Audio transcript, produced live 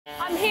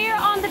I'm here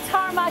on the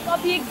tarmac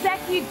of the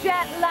Executive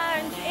Jet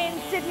Lounge in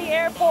Sydney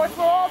Airport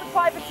where all the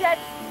private jets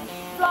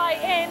fly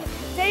in.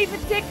 David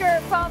Dicker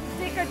from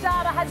Dicker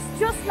Data has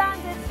just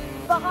landed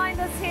behind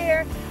us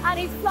here and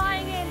he's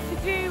flying in to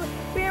do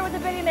Beer with a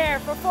Billionaire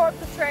for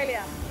Forbes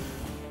Australia.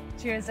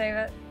 Cheers,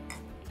 David.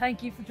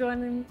 Thank you for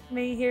joining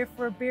me here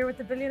for Beer with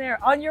the Billionaire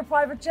on your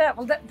private jet.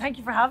 Well, thank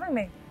you for having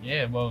me.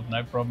 Yeah, well,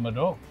 no problem at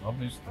all,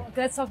 obviously. Well,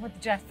 let's talk about the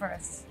jet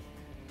first.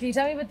 Can you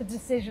tell me about the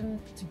decision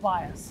to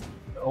buy it?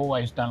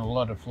 Always done a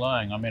lot of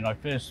flying. I mean, I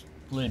first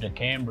flew to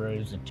Canberra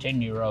as a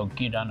 10-year-old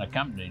kid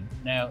unaccompanied.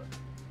 Now,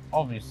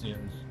 obviously, it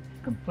was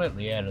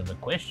completely out of the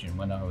question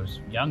when I was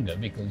younger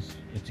because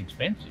it's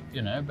expensive,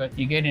 you know, but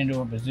you get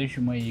into a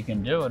position where you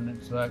can do it and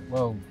it's like,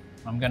 well,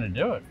 I'm going to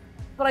do it.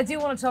 But I do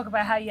want to talk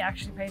about how you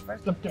actually paid for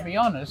it. Look, to be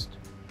honest,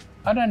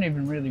 I don't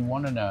even really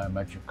want to know how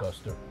much it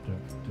costs to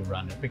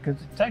run it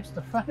because it takes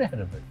the fun out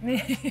of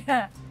it.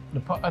 Yeah.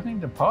 I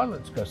think the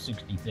pilots cost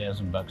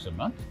 $60,000 a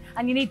month.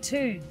 And you need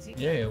two.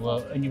 Yeah, well,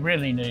 and you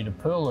really need a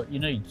pool. You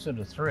need sort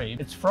of three.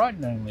 It's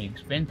frighteningly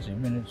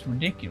expensive and it's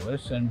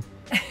ridiculous and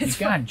you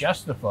can't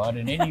justify it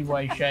in any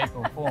way, shape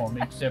or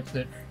form except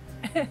that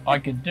I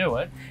could do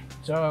it,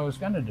 so I was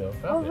going to do it.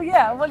 Well,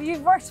 yeah, well,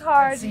 you've worked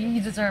hard, so you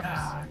deserve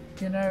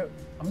it. You know,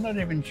 I'm not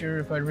even sure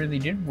if I really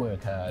did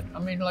work hard. I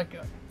mean, like,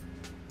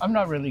 I'm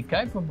not really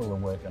capable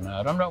of working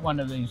hard. I'm not one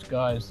of these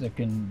guys that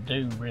can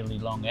do really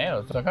long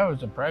hours. Like, I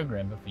was a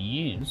programmer for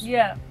years.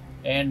 Yeah.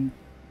 And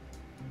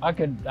I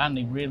could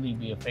only really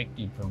be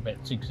effective for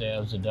about 6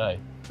 hours a day.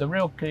 The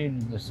real key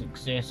to the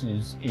success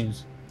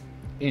is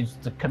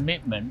the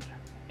commitment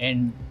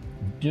and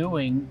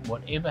doing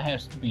whatever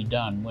has to be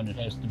done when it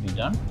has to be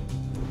done.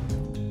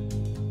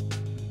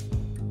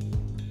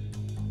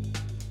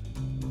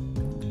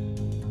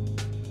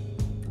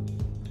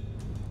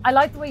 I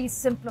like the way you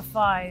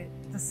simplify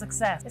the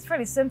success. It's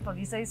pretty simple.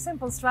 You say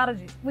simple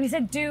strategy. When you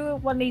say do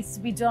what needs to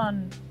be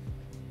done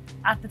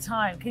at the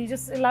time, can you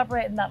just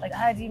elaborate on that? Like,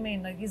 how do you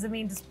mean? Like, does it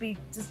mean just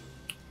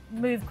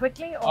move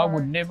quickly? Or? I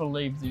would never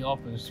leave the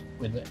office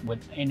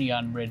with any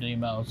unread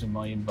emails in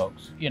my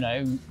inbox. You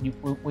know,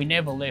 we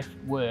never left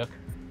work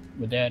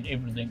without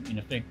everything in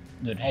effect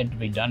that had to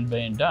be done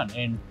being done.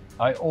 And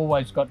I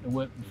always got to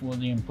work before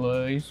the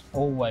employees,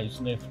 always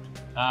left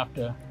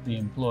after the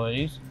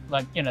employees.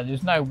 Like, you know,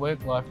 there's no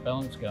work-life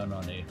balance going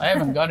on here. I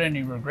haven't got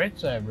any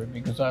regrets over it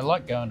because I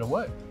like going to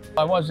work.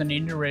 I wasn't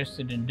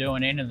interested in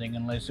doing anything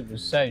unless it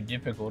was so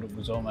difficult it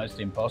was almost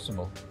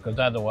impossible, because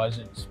otherwise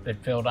it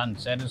felt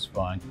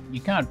unsatisfying. You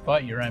can't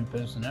fight your own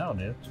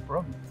personality, that's the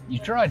problem. You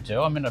tried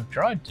to, I mean, I've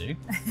tried to,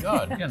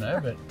 God, you know,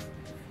 but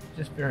it's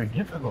just very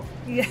difficult.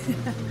 Yeah.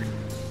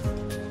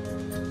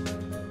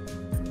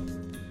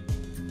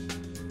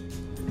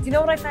 Do you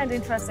know what I found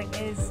interesting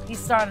is you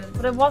started,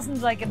 but it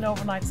wasn't like an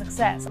overnight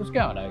success. It was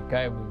going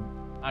okay with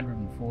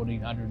 140,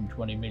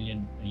 120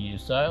 million a year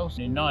sales.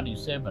 In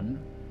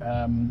 '97,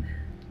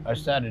 I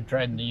started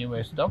trading the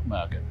US stock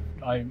market.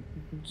 I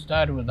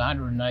started with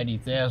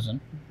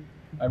 180,000.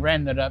 I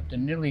ran that up to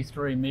nearly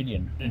 3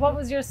 million. What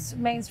was your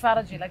main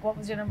strategy? Like, what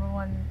was your number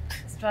one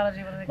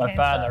strategy when it came to My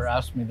father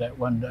asked me that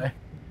one day.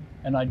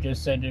 And I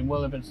just said to him,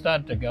 well, if it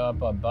starts to go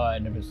up, I buy it,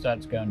 and if it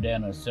starts going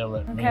down, I sell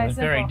it. And he was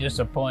very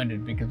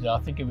disappointed because I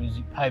think he was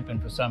hoping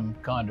for some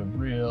kind of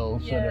real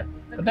sort of,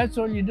 but that's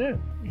all you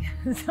do.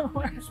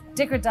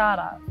 Dicker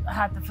Data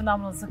had the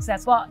phenomenal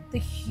success, but the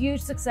huge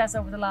success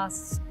over the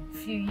last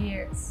few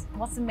years.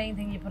 What's the main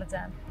thing you put it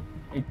down?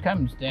 It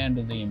comes down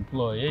to the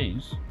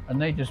employees, and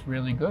they're just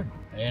really good,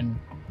 and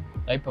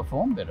they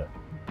perform better.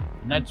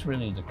 And that's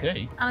really the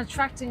key. And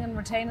attracting and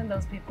retaining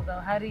those people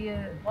though, how do you,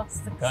 what's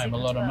the secret? Pay them a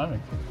lot of money.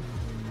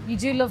 You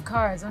do love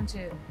cars, don't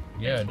you?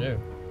 Yeah, I do.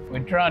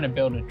 We're trying to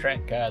build a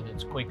track car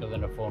that's quicker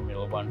than a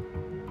Formula One.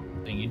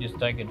 You just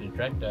take it to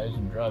track days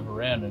and drive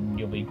around and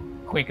you'll be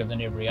quicker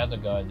than every other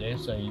guy there,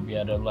 so you'll be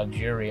able to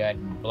luxuriate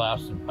and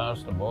blast and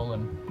past them all,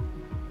 and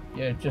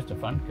yeah, it's just a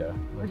fun car.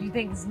 What do you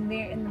think is in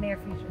the near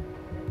future?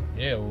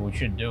 Yeah, well, we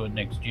should do it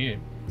next year.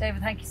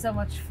 David, thank you so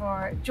much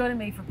for joining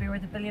me for Beer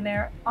with a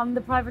Billionaire on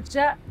the private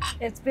jet.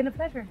 It's been a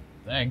pleasure.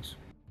 Thanks.